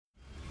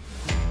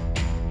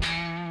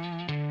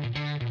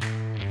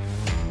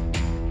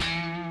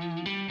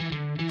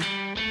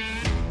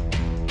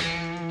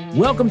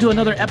Welcome to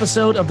another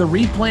episode of the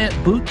Replant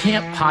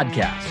Bootcamp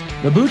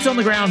podcast, the boots on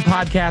the ground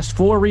podcast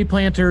for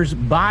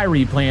replanters by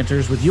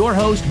replanters with your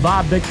host,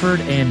 Bob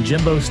Bickford and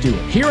Jimbo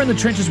Stewart. Here in the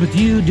trenches with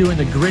you doing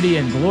the gritty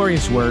and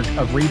glorious work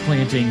of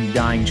replanting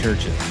dying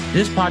churches.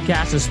 This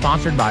podcast is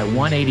sponsored by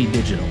 180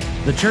 Digital,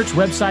 the church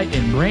website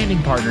and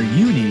branding partner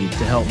you need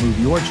to help move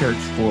your church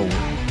forward.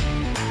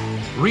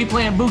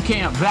 Replant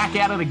Bootcamp back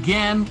at it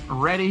again,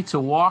 ready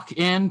to walk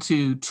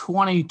into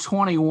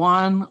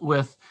 2021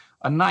 with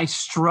a nice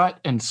strut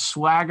and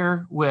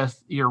swagger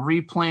with your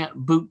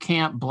Replant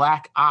Bootcamp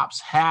Black Ops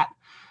hat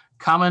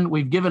coming.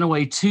 We've given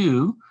away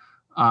two,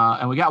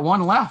 and we got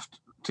one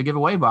left to give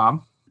away,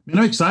 Bob. Man,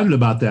 I'm excited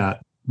about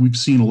that. We've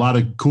seen a lot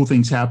of cool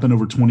things happen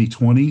over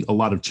 2020, a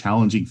lot of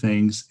challenging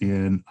things,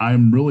 and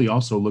I'm really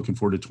also looking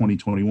forward to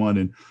 2021.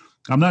 And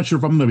I'm not sure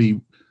if I'm going to be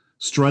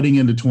strutting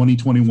into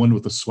 2021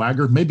 with a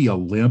swagger, maybe a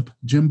limp,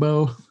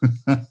 Jimbo,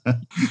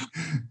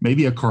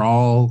 maybe a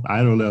crawl. I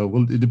don't know.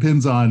 Well, it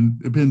depends on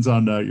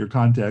your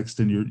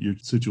context and your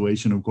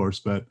situation, of course.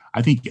 But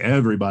I think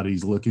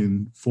everybody's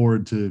looking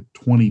forward to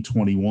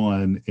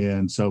 2021.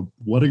 And so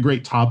what a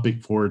great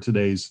topic for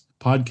today's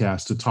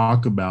podcast to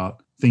talk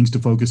about things to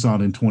focus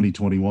on in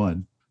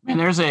 2021.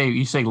 And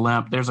you say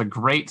limp, there's a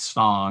great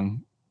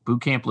song.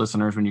 Bootcamp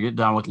listeners, when you get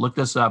done with, look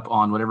this up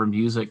on whatever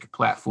music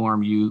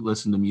platform you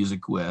listen to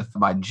music with,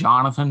 by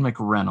Jonathan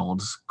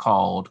McReynolds,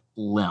 called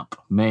Limp.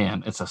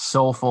 Man, it's a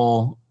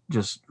soulful,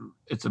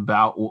 it's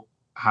about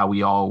how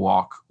we all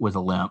walk with a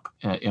limp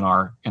in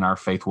our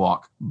faith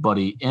walk. But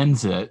he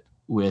ends it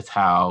with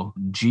how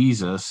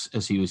Jesus,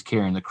 as he was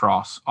carrying the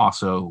cross,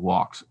 also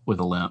walked with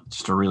a limp.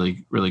 Just a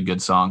really, really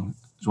good song.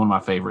 It's one of my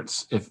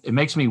favorites. It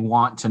makes me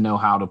want to know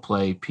how to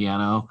play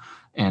piano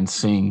and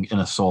sing in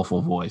a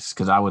soulful voice,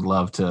 because I would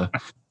love to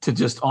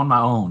just on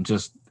my own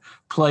just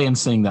play and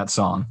sing that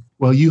song.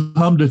 Well, you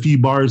hummed a few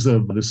bars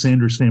of the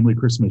Sanders Family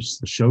Christmas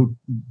show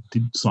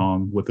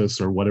song with us,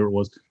 or whatever it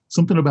was.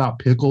 Something about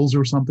pickles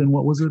or something.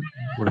 What was it?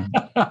 Or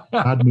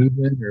God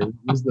moving, or what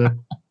was the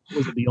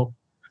deal?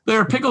 There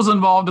are pickles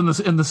involved in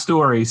the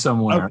story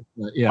somewhere.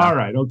 Okay. Yeah. All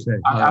right. Okay.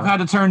 I've had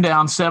to turn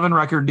down 7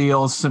 record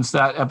deals since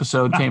that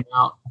episode came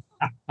out.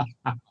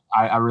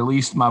 I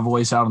released my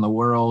voice out in the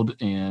world,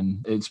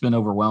 and it's been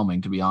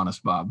overwhelming, to be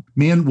honest, Bob.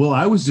 Man, well,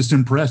 I was just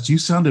impressed. You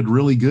sounded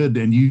really good,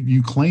 and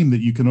you claim that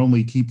you can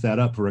only keep that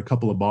up for a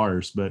couple of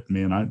bars. But,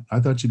 man, I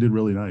thought you did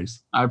really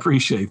nice. I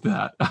appreciate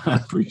that.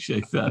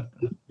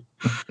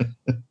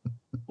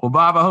 Well,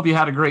 Bob, I hope you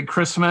had a great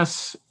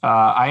Christmas.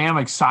 I am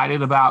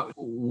excited about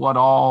what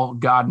all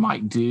God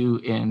might do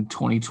in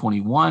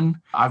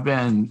 2021. I've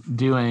been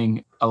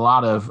doing a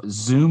lot of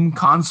Zoom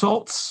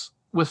consults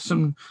with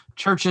some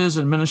churches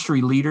and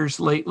ministry leaders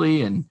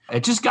lately. And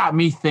it just got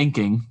me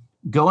thinking,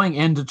 going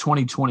into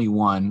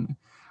 2021,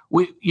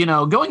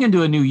 going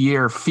into a new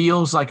year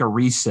feels like a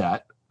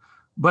reset,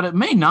 but it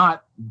may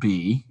not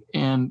be.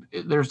 And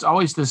there's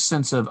always this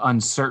sense of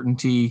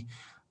uncertainty.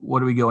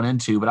 What are we going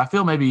into? But I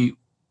feel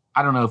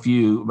I don't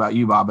know about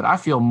you, Bob, but I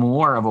feel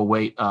more of a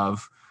weight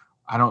of,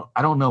 I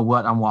don't know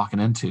what I'm walking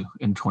into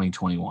in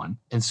 2021.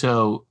 And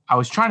so I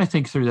was trying to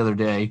think through the other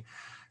day,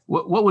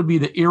 what would be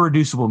the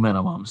irreducible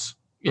minimums?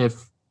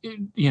 If,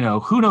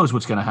 who knows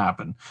what's going to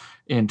happen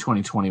in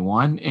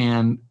 2021.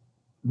 And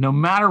no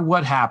matter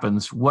what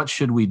happens, what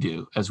should we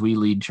do as we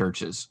lead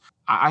churches?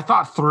 I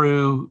thought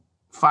through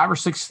 5 or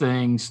 6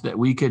 things that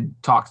we could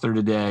talk through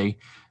today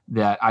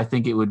that I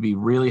think it would be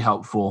really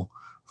helpful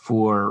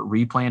for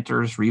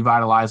replanters,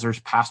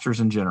 revitalizers, pastors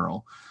in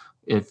general.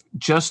 If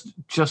just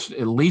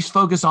at least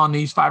focus on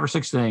these 5 or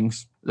 6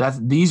 things,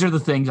 these are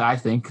the things I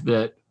think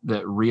that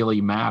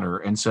really matter.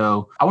 And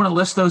so I want to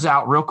list those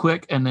out real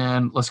quick, and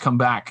then let's come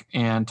back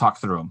and talk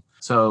through them.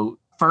 So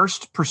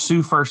first,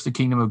 pursue first the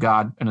kingdom of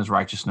God and his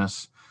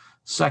righteousness.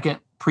 Second,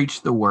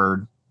 preach the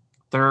word.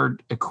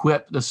 Third,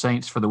 equip the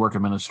saints for the work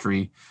of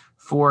ministry.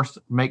 Fourth,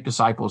 make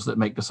disciples that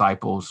make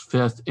disciples.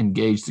 Fifth,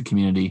 engage the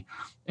community.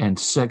 And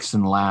sixth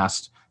and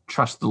last,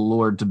 trust the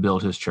Lord to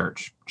build his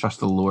church.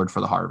 Trust the Lord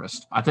for the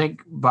harvest. I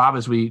think, Bob,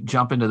 as we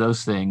jump into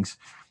those things,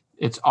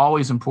 it's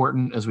always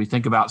important as we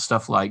think about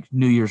stuff like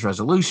New Year's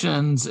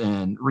resolutions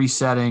and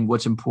resetting,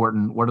 what's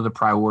important, what are the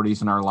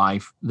priorities in our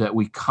life, that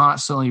we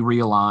constantly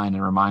realign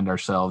and remind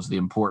ourselves the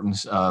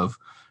importance of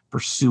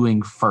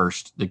pursuing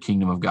first the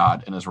kingdom of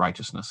God and his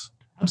righteousness.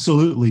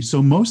 Absolutely.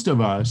 So most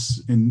of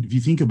us, and if you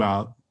think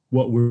about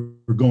what we're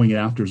going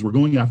after, is we're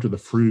going after the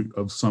fruit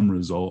of some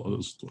result,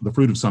 the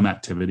fruit of some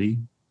activity,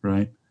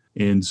 right?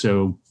 And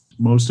so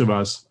most of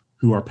us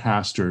who are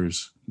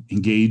pastors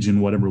engage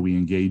in whatever we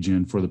engage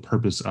in for the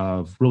purpose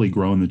of really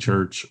growing the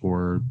church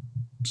or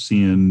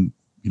seeing,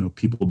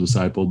 people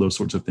discipled, those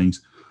sorts of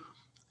things.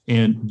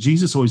 And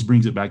Jesus always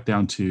brings it back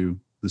down to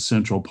the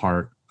central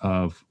part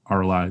of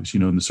our lives.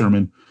 In the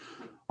Sermon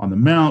on the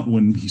Mount,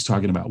 when he's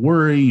talking about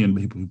worry and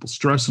people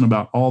stressing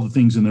about all the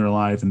things in their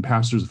life, and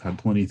pastors have had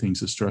plenty of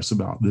things to stress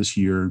about this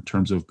year in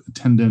terms of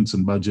attendance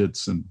and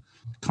budgets and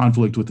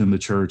conflict within the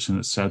church and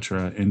et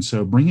cetera. And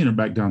so bringing it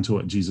back down to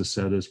what Jesus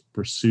said is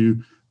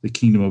pursue the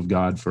kingdom of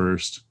God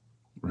first,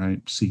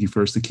 right? Seek ye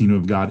first the kingdom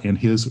of God and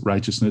his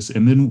righteousness.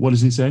 And then what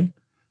does he say?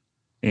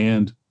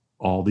 And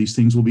all these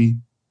things will be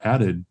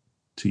added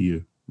to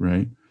you,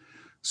 right?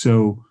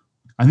 So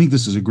I think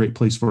this is a great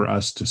place for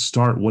us to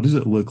start. What does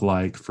it look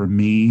like for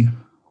me,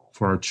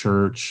 for our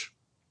church,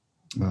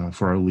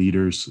 for our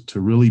leaders to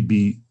really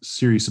be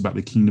serious about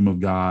the kingdom of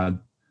God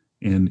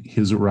and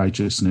his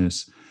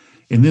righteousness?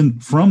 And then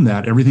from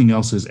that, everything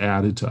else is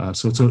added to us.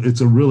 So it's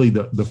a really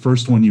the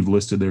first one you've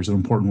listed there is an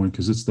important one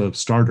because it's the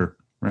starter,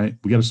 right?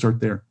 We got to start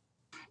there.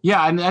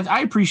 Yeah, and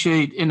I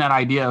appreciate in that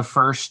idea of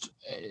first,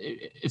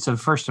 it's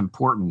of first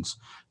importance,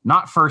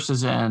 not first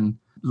as in,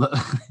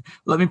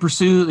 let me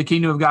pursue the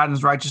kingdom of God and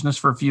his righteousness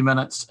for a few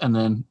minutes and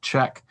then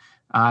check.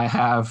 I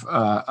have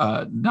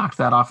knocked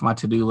that off my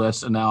to-do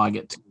list and now I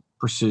get to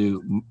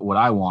pursue what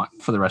I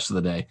want for the rest of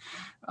the day.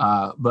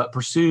 But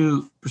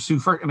pursue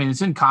first. I mean,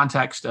 it's in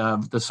context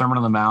of the Sermon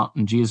on the Mount,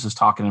 and Jesus is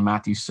talking in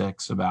Matthew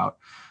 6 about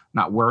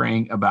not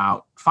worrying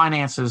about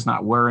finances,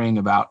 not worrying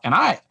about, and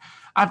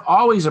I've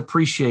always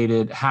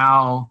appreciated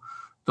how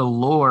the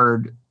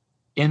Lord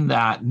in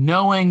that,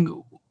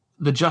 knowing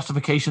the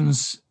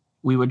justifications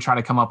we would try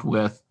to come up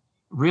with,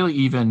 really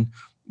even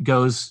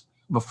goes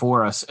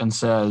before us and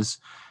says,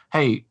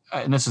 hey,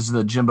 and this is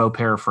the Jimbo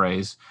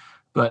paraphrase,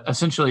 but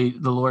essentially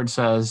the Lord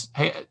says,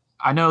 hey,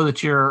 I know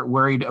that you're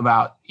worried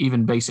about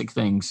even basic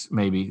things,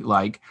 maybe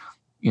like,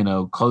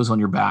 clothes on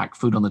your back,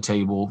 food on the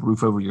table,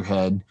 roof over your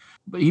head.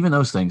 But even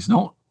those things,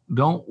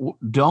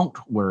 don't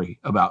worry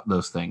about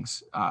those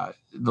things.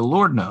 The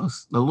Lord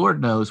knows. The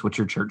Lord knows what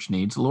your church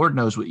needs. The Lord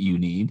knows what you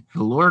need.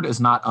 The Lord is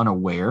not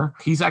unaware.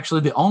 He's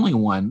actually the only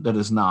one that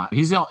is not.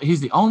 He's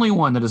the only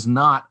one that is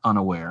not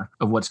unaware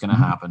of what's going to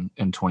happen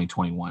in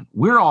 2021.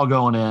 We're all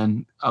going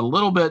in a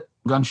little bit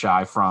gun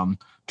shy from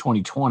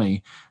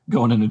 2020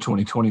 going into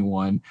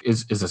 2021.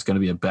 Is this going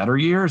to be a better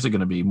year? Is it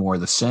going to be more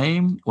of the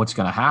same? What's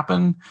going to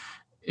happen?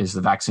 Is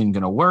the vaccine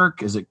going to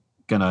work? Is it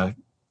going to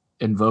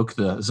invoke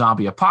the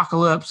zombie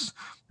apocalypse?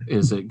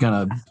 Is it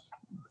going to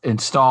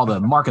install the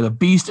mark of the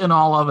beast in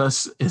all of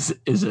us? Is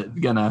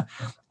it going to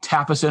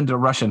tap us into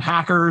Russian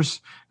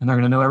hackers and they're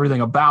going to know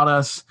everything about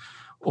us?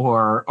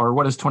 Or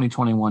what is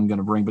 2021 going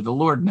to bring? But the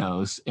Lord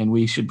knows, and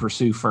we should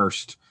pursue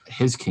first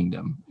his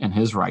kingdom and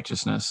his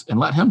righteousness and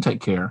let him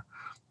take care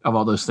of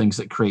all those things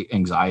that create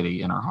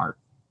anxiety in our heart.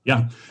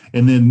 Yeah.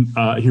 And then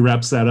he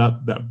wraps that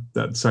up.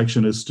 That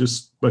section is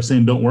just by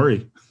saying, don't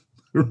worry.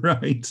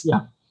 Right.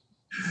 Yeah.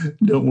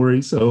 Don't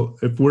worry. So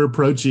if we're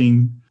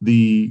approaching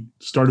the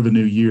start of a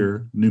new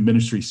year, new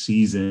ministry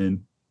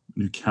season,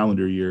 new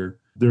calendar year,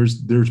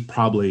 there's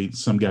probably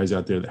some guys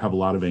out there that have a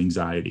lot of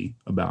anxiety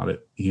about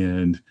it.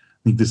 And I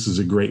think this is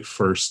a great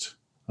first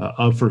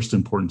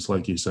importance.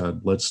 Like you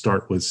said, let's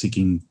start with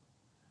seeking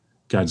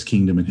God's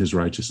kingdom and his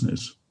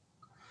righteousness.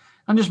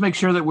 And just make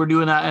sure that we're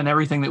doing that in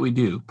everything that we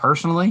do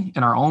personally,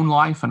 in our own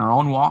life, in our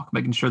own walk,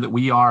 making sure that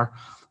we are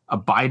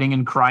abiding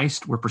in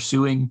Christ. We're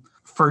pursuing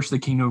first the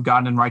kingdom of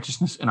God and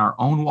righteousness in our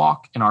own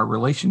walk, in our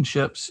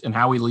relationships, and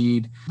how we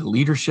lead the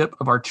leadership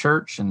of our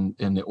church and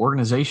the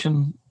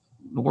organizational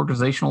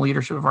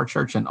leadership of our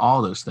church and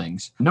all those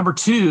things. Number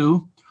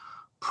 2,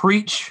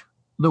 preach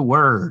the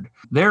word.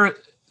 There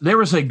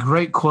was a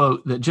great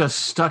quote that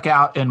just stuck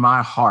out in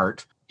my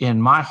heart in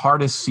my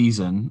hardest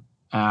season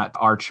at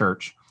our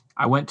church.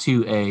 I went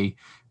to a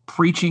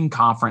preaching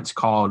conference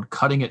called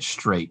Cutting It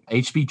Straight.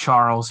 H.B.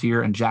 Charles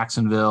here in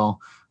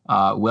Jacksonville,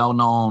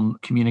 well-known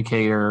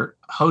communicator,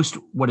 host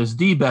what is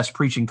the best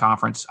preaching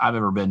conference I've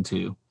ever been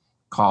to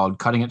called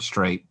Cutting It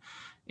Straight.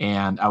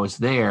 And I was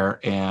there,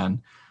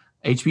 and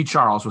H.B.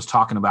 Charles was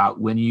talking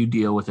about when you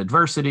deal with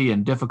adversity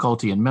and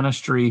difficulty in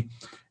ministry.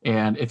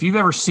 And if you've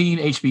ever seen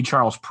H.B.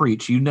 Charles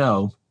preach, you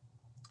know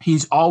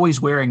he's always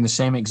wearing the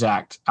same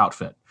exact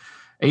outfit.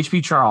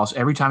 H.B. Charles,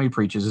 every time he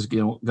preaches, is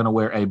going to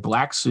wear a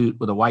black suit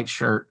with a white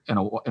shirt and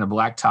a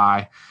black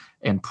tie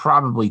and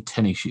probably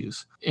tennis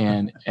shoes.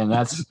 And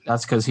that's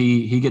because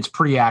he gets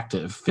pretty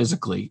active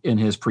physically in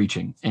his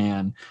preaching.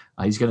 And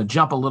he's going to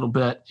jump a little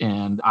bit,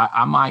 and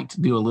I might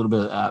do a little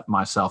bit of that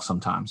myself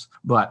sometimes.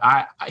 But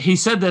he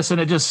said this,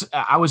 and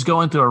I was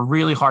going through a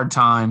really hard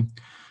time,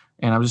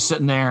 and I was just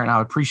sitting there, and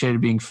I appreciated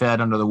being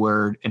fed under the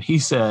word. And he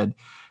said,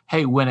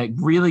 hey, when it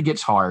really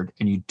gets hard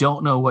and you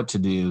don't know what to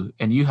do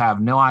and you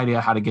have no idea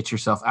how to get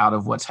yourself out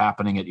of what's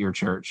happening at your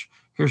church,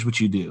 here's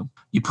what you do.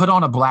 You put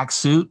on a black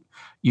suit,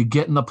 you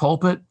get in the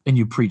pulpit, and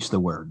you preach the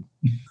word.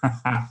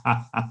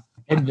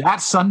 And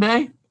that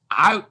Sunday,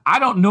 I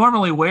don't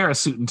normally wear a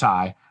suit and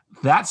tie.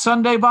 That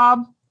Sunday,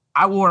 Bob,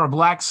 I wore a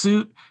black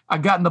suit, I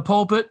got in the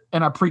pulpit,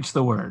 and I preached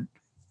the word.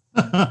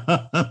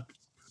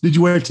 Did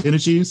you wear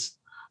tennis shoes?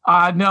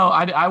 No,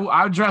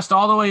 I dressed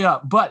all the way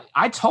up. But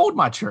I told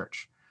my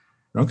church,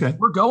 okay,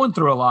 we're going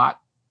through a lot.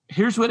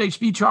 Here's what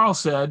H.B. Charles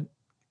said.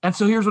 And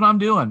so here's what I'm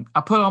doing. I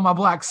put on my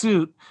black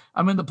suit.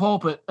 I'm in the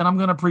pulpit, and I'm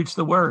going to preach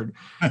the word.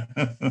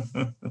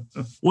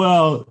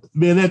 Well,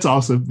 man, that's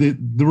awesome.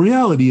 The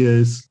reality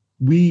is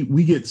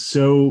we get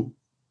so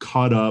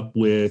caught up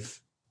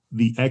with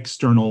the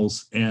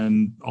externals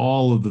and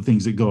all of the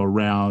things that go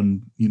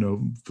around,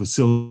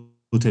 facilitating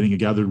facilitating a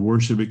gathered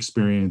worship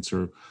experience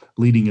or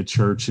leading a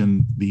church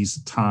in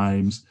these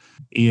times.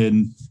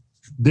 And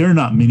there are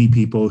not many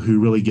people who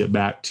really get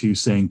back to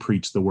saying,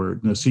 preach the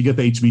word. So you get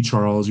the H.B.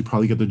 Charles, you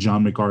probably get the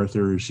John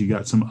MacArthur's, you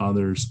got some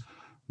others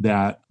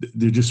that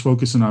they're just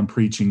focusing on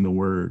preaching the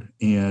word.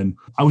 And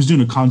I was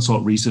doing a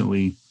consult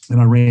recently,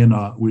 and I ran,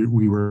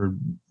 we were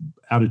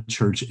out of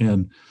church,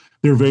 and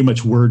they're very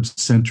much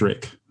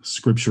word-centric,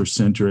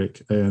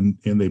 scripture-centric, and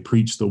they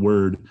preach the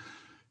word.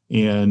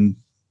 And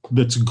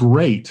that's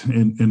great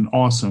and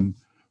awesome.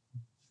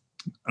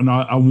 And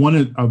I want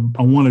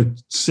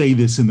to say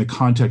this in the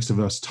context of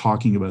us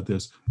talking about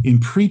this. In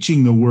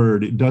preaching the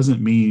word, it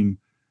doesn't mean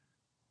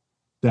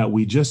that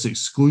we just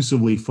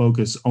exclusively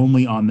focus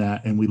only on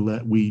that and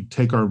we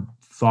take our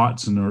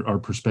thoughts and our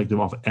perspective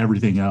off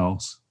everything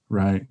else,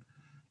 right?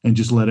 And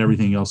just let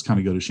everything else kind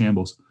of go to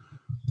shambles.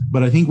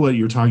 But I think what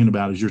you're talking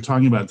about is you're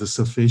talking about the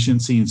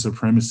sufficiency and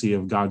supremacy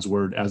of God's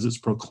word as it's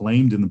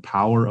proclaimed in the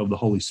power of the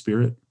Holy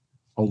Spirit,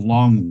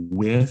 along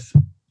with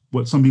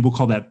what some people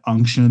call that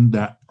unction,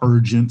 that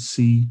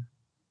urgency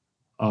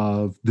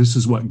of this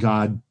is what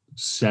God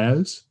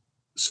says,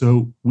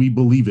 so we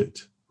believe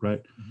it,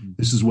 right? Mm-hmm.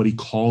 This is what he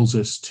calls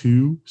us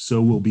to,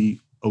 so we'll be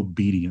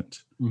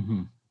obedient.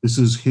 Mm-hmm. This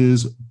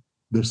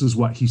is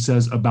what he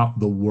says about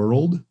the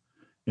world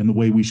and the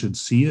way we should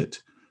see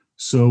it,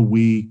 so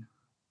we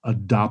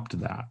adopt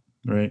that,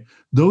 right?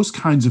 Those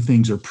kinds of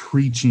things are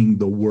preaching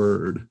the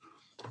word,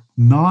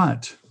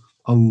 not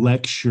a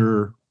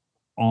lecture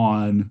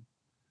on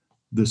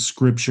the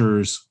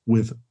scriptures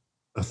with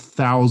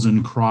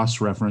 1,000 cross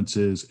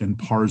references and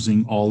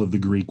parsing all of the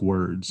Greek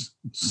words.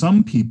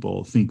 Some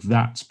people think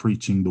that's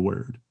preaching the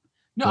word.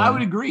 No, I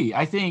would agree.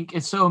 I think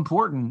it's so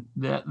important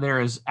that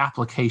there is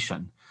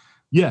application.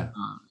 Yeah.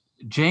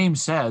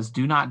 James says,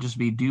 do not just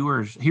be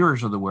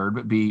hearers of the word,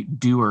 but be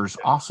doers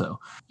also.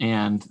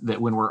 And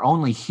that when we're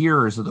only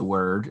hearers of the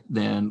word,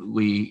 then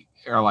we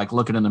are like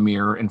looking in the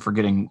mirror and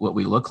forgetting what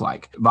we look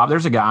like. Bob,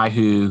 there's a guy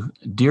who,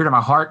 dear to my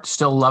heart,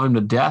 still love him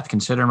to death,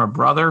 consider him a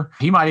brother.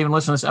 He might even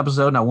listen to this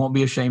episode, and I won't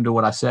be ashamed of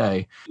what I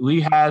say.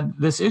 We had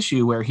this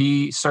issue where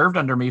he served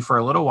under me for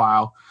a little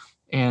while,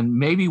 and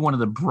maybe one of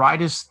the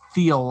brightest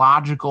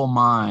theological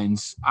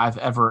minds I've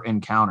ever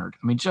encountered.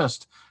 I mean,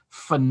 just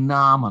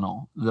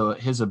phenomenal,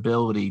 his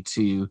ability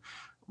to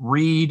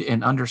read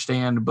and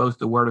understand both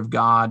the Word of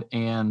God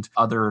and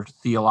other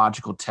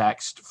theological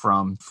text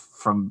from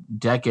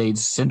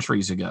decades,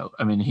 centuries ago.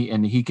 I mean,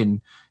 he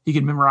can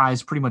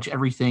memorize pretty much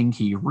everything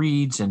he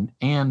reads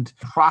and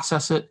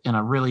process it in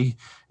a really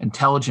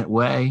intelligent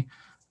way.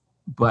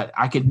 But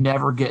I could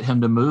never get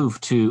him to move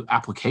to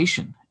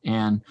application.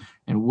 And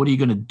what are you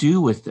going to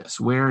do with this?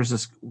 Where does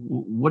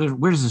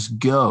this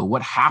go?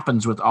 What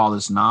happens with all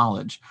this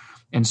knowledge?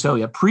 And so,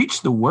 yeah,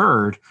 preach the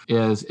word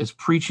is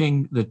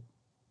preaching the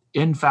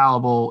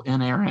infallible,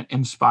 inerrant,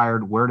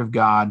 inspired word of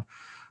God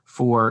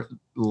for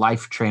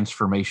life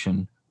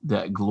transformation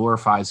that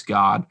glorifies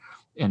God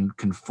and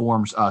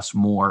conforms us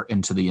more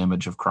into the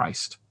image of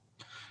Christ.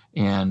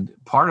 And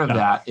part of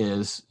that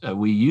is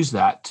we use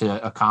that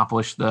to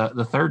accomplish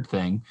the third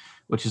thing,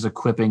 which is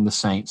equipping the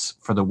saints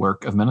for the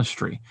work of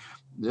ministry.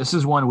 This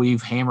is one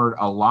we've hammered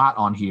a lot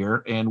on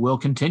here and will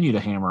continue to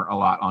hammer a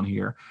lot on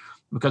here.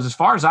 Because as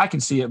far as I can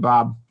see it,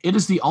 Bob, it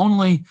is the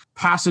only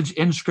passage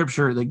in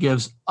Scripture that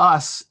gives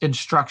us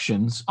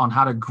instructions on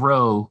how to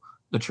grow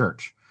the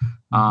church.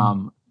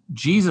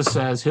 Jesus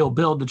says he'll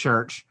build the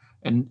church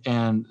and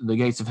the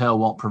gates of hell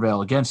won't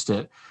prevail against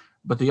it.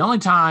 But the only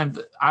time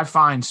that I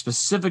find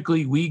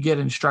specifically we get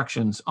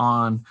instructions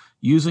on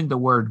using the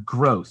word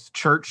growth,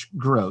 church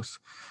growth,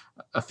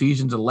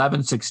 Ephesians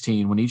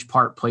 11:16, when each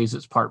part plays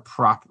its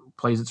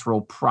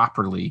role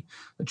properly,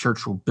 the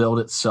church will build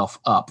itself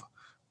up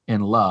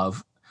in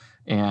love.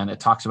 And it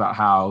talks about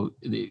how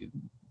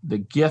the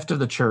gift of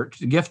the church,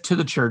 the gift to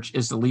the church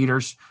is the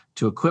leaders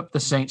to equip the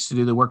saints to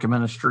do the work of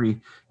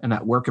ministry. And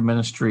that work of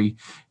ministry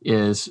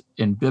is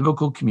in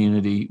biblical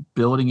community,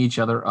 building each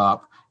other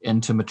up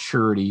into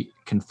maturity,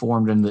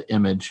 conformed in the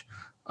image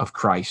of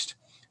Christ.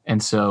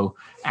 And so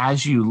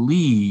as you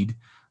lead,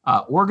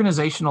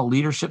 organizational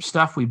leadership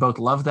stuff, we both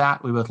love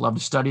that. We both love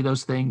to study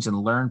those things and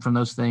learn from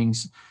those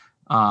things.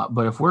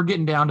 But if we're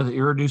getting down to the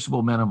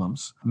irreducible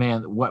minimums,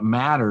 man, what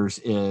matters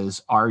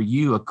is, are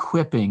you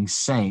equipping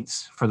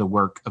saints for the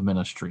work of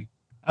ministry?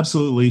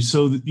 Absolutely.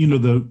 So,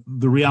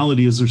 the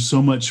reality is there's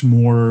so much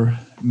more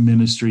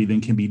ministry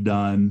than can be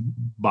done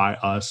by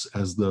us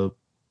as the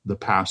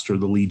pastor,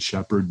 the lead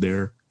shepherd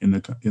there in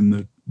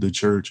the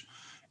church.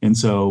 And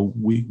so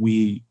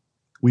we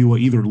will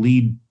either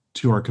lead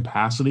to our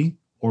capacity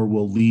or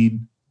we'll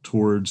lead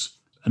towards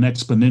an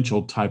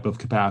exponential type of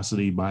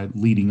capacity by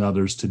leading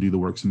others to do the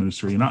works of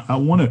ministry. And I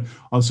want to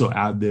also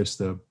add this,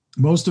 that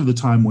most of the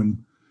time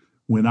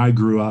when I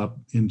grew up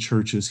in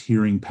churches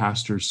hearing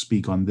pastors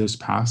speak on this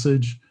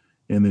passage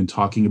and then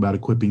talking about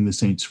equipping the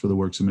saints for the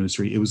works of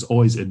ministry, it was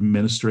always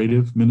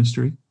administrative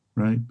ministry,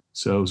 right?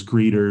 So it was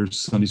greeters,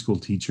 Sunday school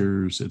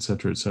teachers, et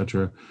cetera, et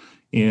cetera.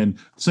 And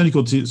Sunday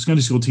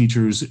school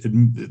teachers,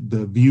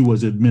 the view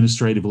was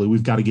administratively,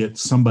 we've got to get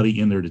somebody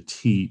in there to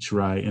teach,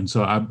 right? And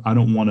so I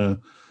don't want to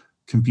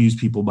confuse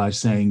people by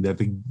saying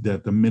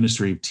that the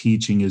ministry of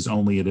teaching is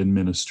only at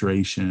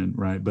administration,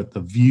 right? But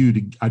the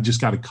view I just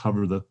got to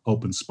cover the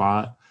open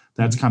spot.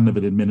 That's kind of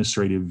an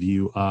administrative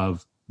view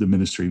of the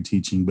ministry of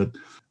teaching. But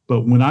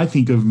when I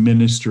think of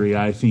ministry,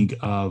 I think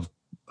of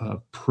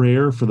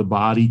prayer for the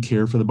body,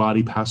 care for the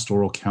body,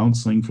 pastoral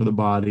counseling for the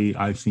body.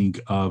 I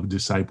think of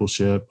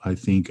discipleship. I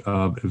think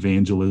of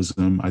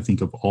evangelism. I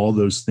think of all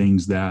those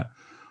things that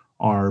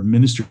are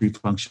ministry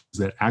functions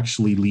that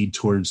actually lead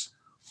towards,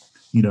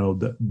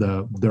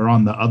 they're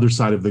on the other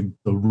side of the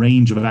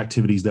range of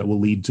activities that will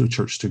lead to a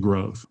church to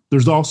growth.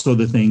 There's also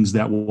the things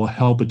that will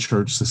help a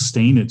church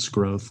sustain its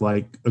growth,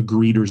 like a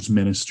greeters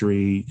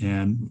ministry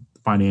and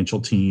financial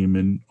team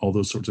and all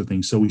those sorts of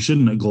things. So we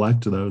shouldn't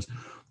neglect those.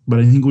 But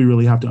I think we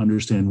really have to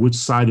understand which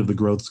side of the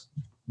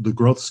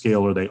growth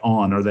scale are they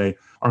on?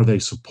 Are they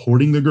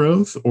supporting the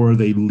growth, or are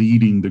they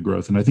leading the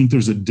growth? And I think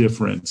there's a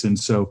difference. And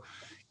so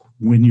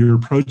when you're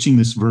approaching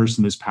this verse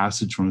and this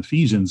passage from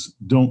Ephesians,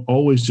 don't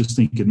always just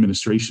think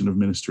administration of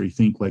ministry.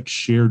 Think like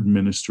shared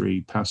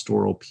ministry,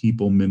 pastoral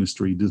people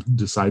ministry,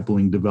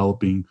 discipling,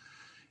 developing,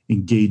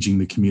 engaging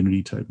the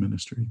community type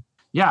ministry.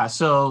 Yeah,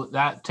 so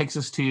that takes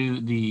us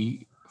to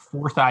the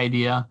fourth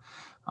idea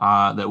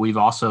that we've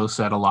also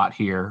said a lot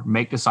here: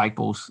 make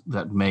disciples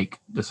that make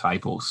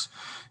disciples,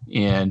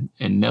 and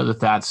know that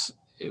that's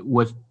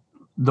what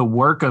the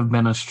work of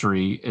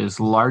ministry is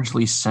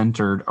largely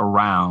centered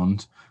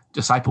around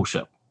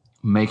discipleship,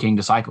 making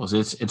disciples.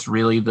 It's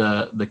really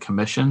the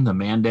commission, the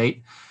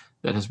mandate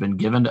that has been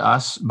given to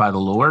us by the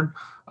Lord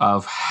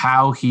of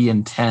how he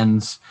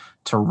intends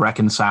to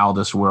reconcile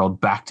this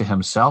world back to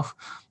himself,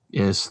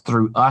 is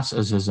through us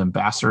as his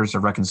ambassadors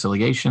of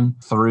reconciliation,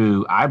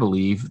 through, I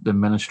believe, the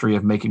ministry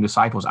of making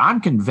disciples. I'm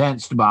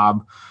convinced,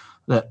 Bob,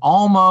 that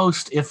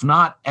almost, if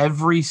not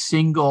every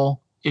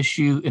single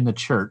issue in the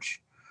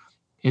church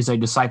is a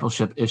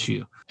discipleship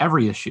issue,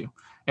 every issue.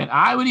 And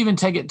I would even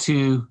take it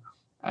to,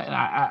 and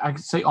I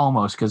could say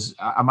almost, because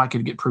I might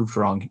could get proved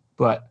wrong,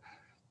 but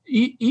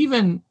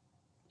even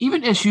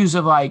issues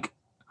of like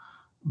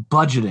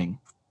budgeting.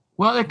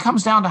 Well, it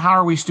comes down to how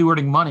are we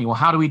stewarding money? Well,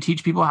 how do we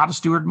teach people how to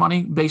steward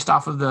money based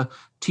off of the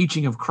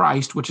teaching of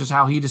Christ, which is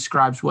how he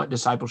describes what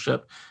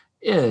discipleship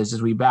is,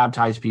 as we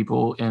baptize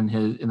people in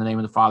the name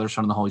of the Father,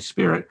 Son, and the Holy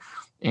Spirit,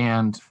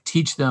 and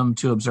teach them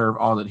to observe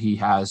all that he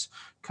has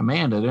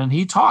commanded. And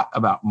he taught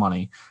about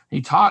money.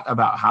 He taught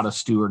about how to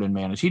steward and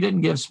manage. He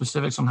didn't give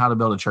specifics on how to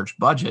build a church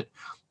budget,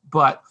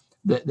 but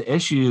the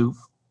issue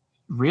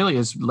really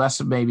is less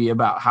maybe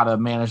about how to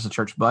manage the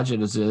church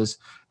budget as is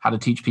how to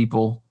teach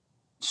people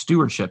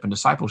stewardship and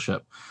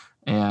discipleship.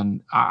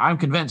 And I'm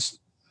convinced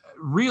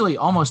really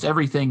almost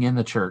everything in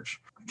the church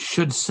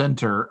should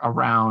center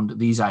around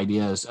these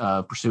ideas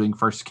of pursuing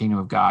first the kingdom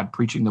of God,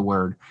 preaching the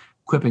word,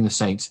 equipping the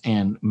saints,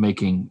 and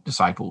making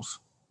disciples.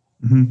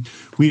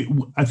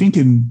 Mm-hmm. I think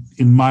in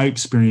my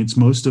experience,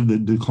 most of the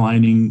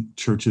declining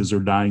churches or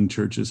dying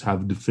churches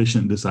have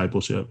deficient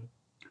discipleship.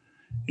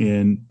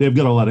 And they've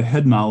got a lot of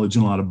head knowledge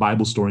and a lot of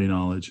Bible story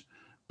knowledge,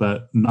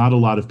 but not a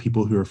lot of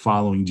people who are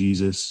following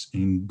Jesus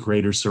in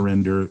greater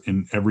surrender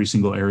in every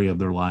single area of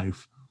their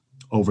life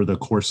over the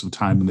course of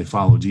time when they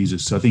follow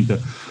Jesus. So I think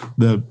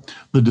the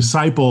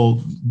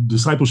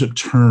discipleship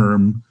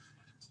term,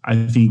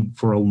 I think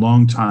for a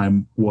long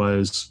time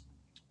was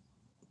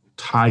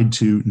tied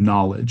to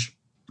knowledge,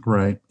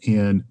 right?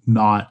 And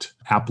not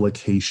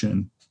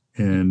application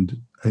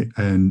and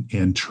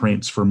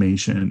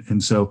transformation.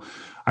 And so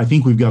I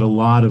think we've got a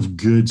lot of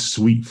good,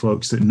 sweet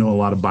folks that know a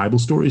lot of Bible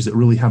stories that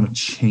really haven't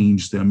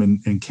changed them.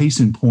 And case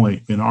in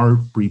point, in our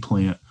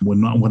replant,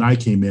 when I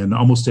came in,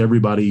 almost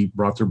everybody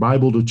brought their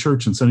Bible to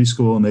church and Sunday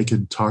school, and they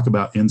could talk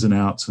about ins and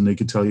outs, and they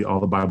could tell you all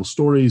the Bible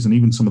stories and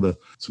even some of the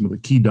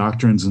key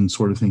doctrines and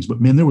sort of things. But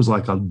man, there was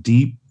like a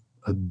deep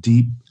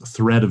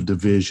thread of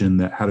division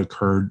that had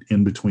occurred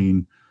in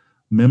between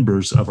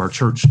members of our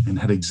church and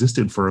had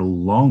existed for a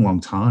long, long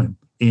time.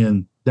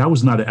 And that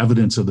was not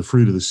evidence of the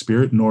fruit of the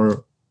Spirit,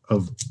 nor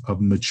of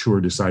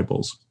mature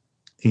disciples.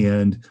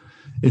 And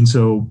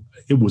so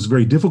it was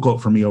very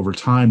difficult for me over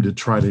time to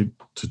try to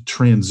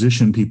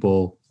transition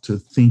people to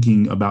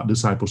thinking about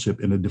discipleship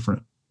in a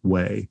different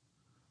way,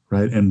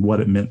 right? And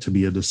what it meant to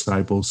be a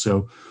disciple.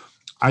 So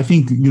I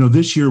think,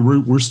 this year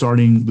we're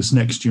starting, this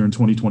next year in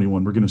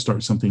 2021, we're going to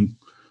start something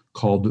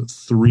called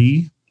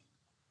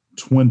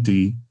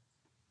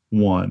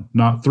 321,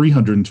 not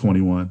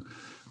 321,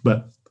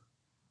 but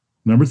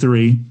number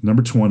 3,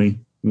 number 20,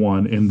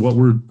 one. And what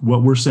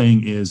we're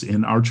saying is,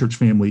 in our church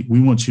family, we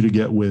want you to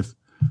get with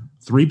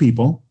 3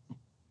 people.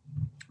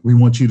 We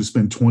want you to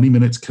spend 20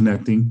 minutes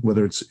connecting,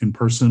 whether it's in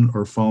person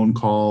or phone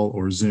call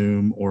or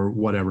Zoom or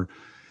whatever.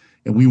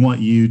 And we want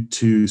you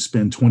to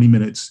spend 20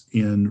 minutes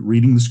in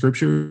reading the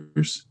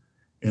scriptures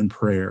and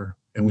prayer.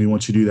 And we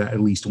want you to do that at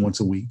least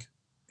once a week.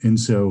 And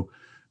so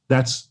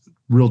that's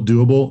real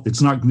doable. It's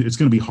going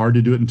to be hard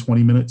to do it in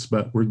 20 minutes,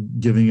 but we're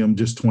giving them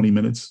just 20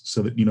 minutes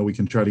so that, we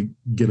can try to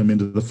get them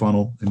into the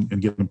funnel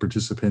and get them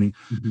participating.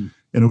 Mm-hmm.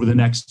 And over the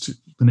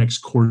next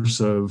course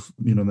of,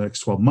 the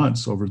next 12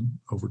 months over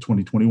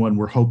 2021,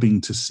 we're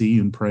hoping to see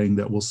and praying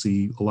that we'll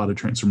see a lot of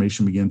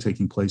transformation begin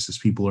taking place as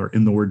people are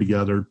in the Word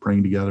together,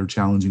 praying together,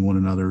 challenging one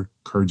another,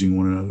 encouraging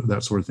one another,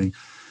 that sort of thing.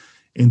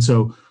 And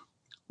so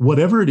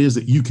whatever it is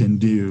that you can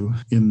do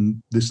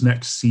in this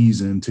next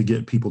season to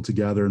get people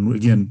together, and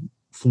again,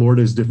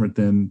 Florida is different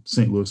than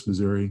St. Louis,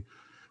 Missouri.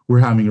 We're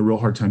having a real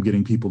hard time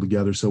getting people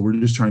together. So we're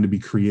just trying to be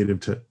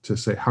creative to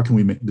say, how can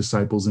we make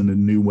disciples in a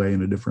new way,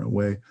 in a different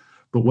way?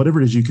 But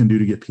whatever it is you can do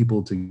to get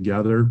people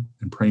together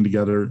and praying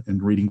together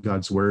and reading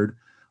God's word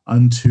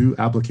unto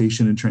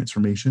application and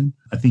transformation,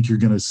 I think you're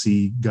going to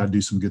see God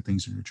do some good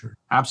things in your church.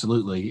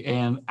 Absolutely.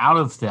 And out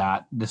of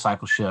that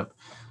discipleship,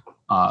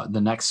 the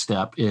next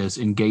step is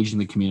engaging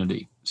the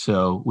community.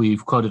 So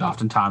we've quoted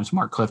oftentimes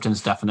Mark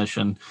Clifton's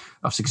definition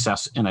of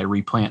success in a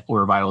replant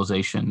or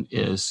revitalization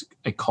is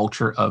a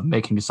culture of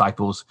making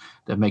disciples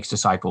that makes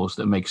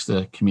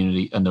the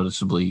community a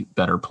noticeably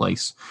better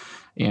place.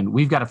 And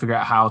we've got to figure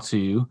out how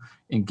to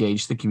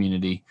engage the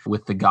community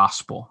with the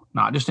gospel,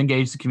 not just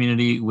engage the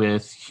community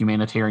with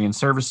humanitarian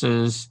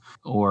services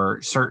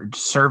or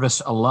service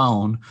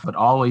alone, but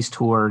always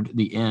toward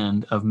the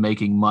end of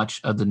making much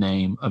of the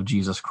name of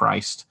Jesus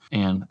Christ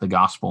and the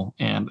gospel.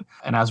 And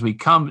as we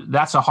come,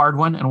 that's a hard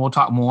one. And we'll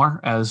talk more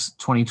as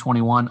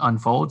 2021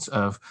 unfolds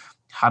of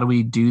how do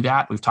we do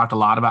that. We've talked a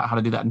lot about how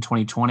to do that in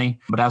 2020,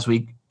 but as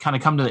we kind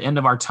of come to the end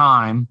of our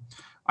time,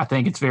 I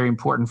think it's very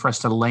important for us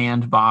to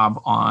land, Bob,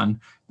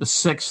 on the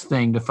sixth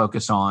thing to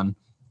focus on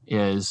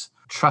is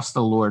trust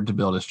the Lord to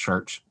build his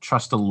church,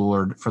 trust the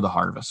Lord for the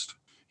harvest.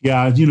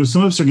 Yeah,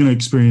 some of us are going to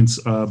experience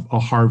a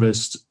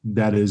harvest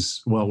that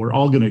is, we're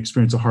all going to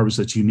experience a harvest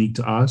that's unique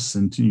to us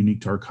and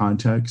unique to our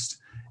context.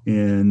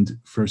 And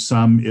for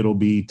some, it'll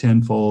be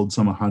tenfold,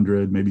 some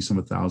 100, maybe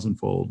some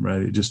 1,000-fold,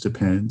 right? It just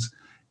depends.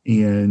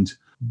 And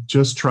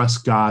just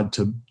trust God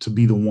to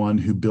be the one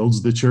who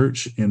builds the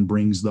church and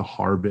brings the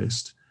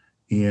harvest.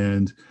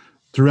 And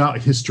throughout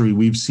history,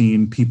 we've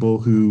seen people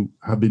who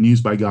have been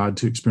used by God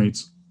to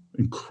experience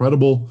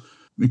incredible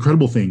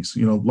things.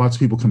 Lots of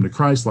people come to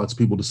Christ, lots of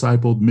people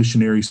discipled,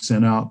 missionaries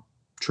sent out,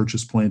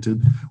 churches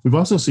planted. We've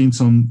also seen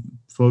some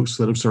folks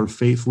that have served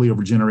faithfully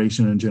over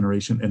generation and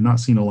generation and not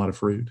seen a lot of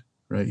fruit,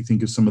 right? You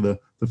think of some of the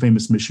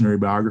famous missionary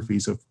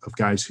biographies of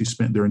guys who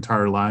spent their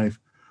entire life,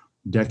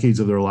 decades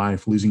of their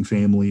life, losing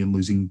family and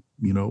losing,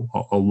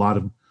 a lot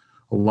of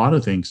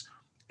things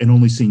and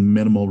only seeing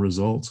minimal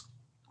results.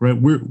 Right.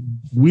 We're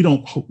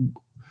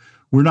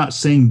not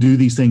saying do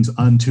these things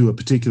unto a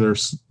particular,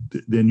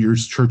 then your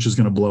church is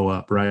going to blow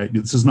up. Right.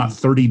 This is not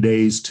 30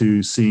 days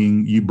to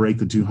seeing you break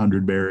the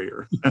 200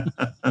 barrier.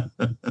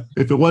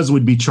 If it was,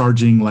 we'd be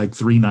charging like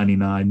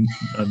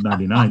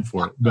 $3.99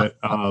 for it. But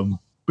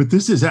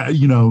this is,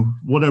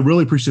 what I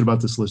really appreciate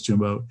about this list,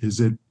 Jimbo, is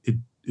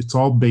it's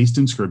all based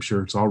in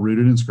Scripture. It's all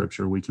rooted in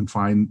Scripture. We can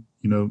find,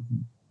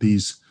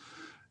 these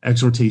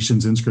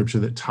exhortations in Scripture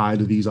that tie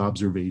to these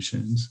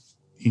observations.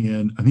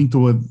 And I think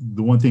the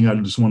one thing I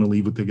just want to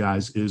leave with the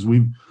guys is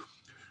we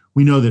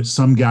know that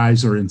some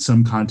guys are in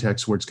some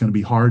contexts where it's going to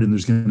be hard and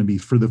there's going to be,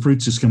 for the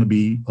fruit's just going to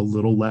be a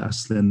little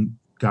less than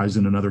guys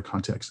in another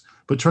context.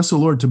 But trust the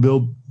Lord to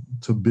build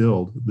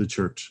the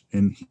church,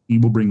 and he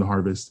will bring the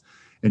harvest,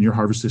 and your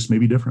harvest just may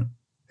be different.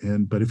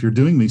 But if you're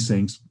doing these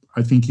things,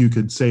 I think you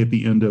could say at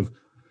the end of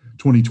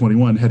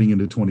 2021, heading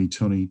into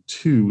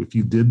 2022, if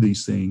you did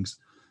these things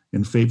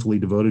and faithfully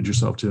devoted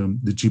yourself to them,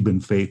 that you've been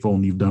faithful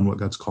and you've done what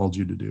God's called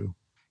you to do.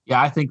 Yeah,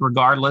 I think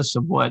regardless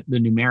of what the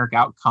numeric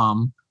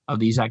outcome of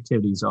these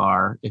activities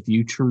are, if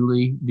you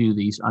truly do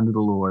these unto the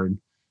Lord,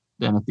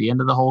 then at the end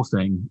of the whole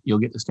thing, you'll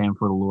get to stand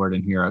for the Lord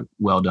and hear a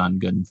well done,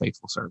 good and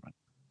faithful servant.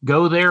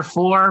 Go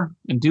therefore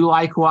and do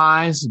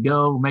likewise.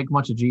 Go make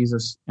much of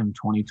Jesus in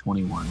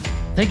 2021.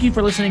 Thank you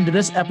for listening to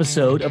this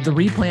episode of the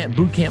Replant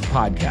Bootcamp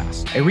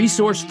podcast, a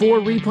resource for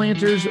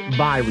replanters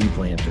by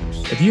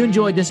replanters. If you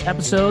enjoyed this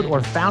episode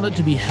or found it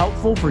to be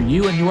helpful for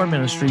you and your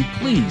ministry,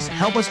 please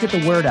help us get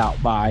the word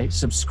out by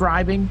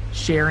subscribing,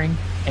 sharing,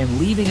 and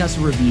leaving us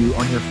a review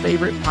on your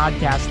favorite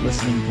podcast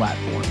listening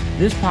platform.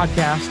 This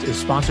podcast is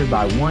sponsored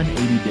by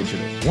 180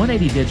 Digital.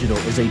 180 Digital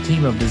is a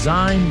team of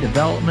design,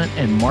 development,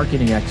 and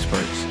marketing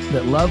experts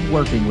that love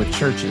working with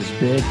churches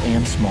big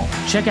and small.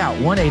 Check out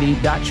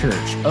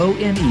 180.church,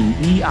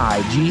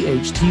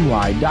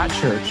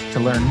 ONEIGHTY.church to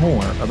learn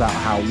more about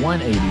how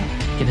 180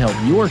 can help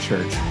your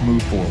church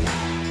move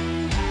forward.